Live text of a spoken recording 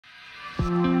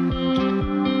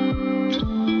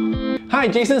Hi,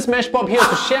 Jason Smashpop here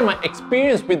to share my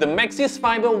experience with the Maxis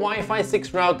Fiber Wi-Fi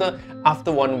 6 router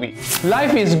after 1 week.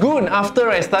 Life is good after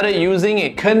I started using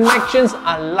it. Connections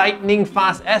are lightning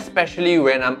fast, especially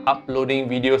when I'm uploading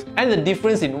videos, and the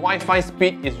difference in Wi-Fi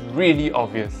speed is really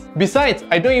obvious. Besides,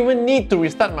 I don't even need to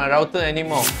restart my router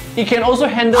anymore. It can also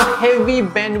handle heavy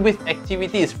bandwidth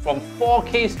activities from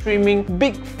 4K streaming,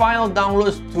 big file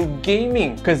downloads to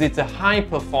gaming because it's a high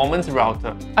performance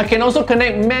router. I can also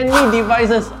connect many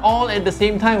devices all at the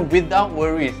same time without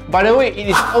worries. By the way, it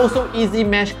is also easy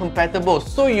mesh compatible,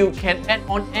 so you can add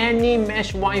on any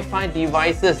mesh Wi-Fi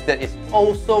devices that is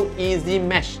also easy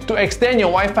mesh to extend your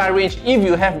Wi-Fi range if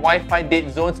you have Wi-Fi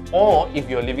dead zones or if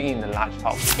you're living in a large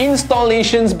house.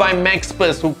 Installations by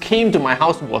Maxis who came to my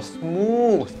house was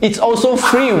smooth. It's also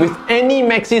free with any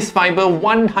Maxis Fiber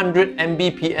 100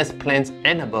 Mbps plans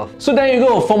and above. So there you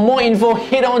go. For more info,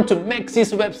 head on to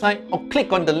Maxis website or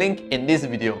click on the link in this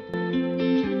video.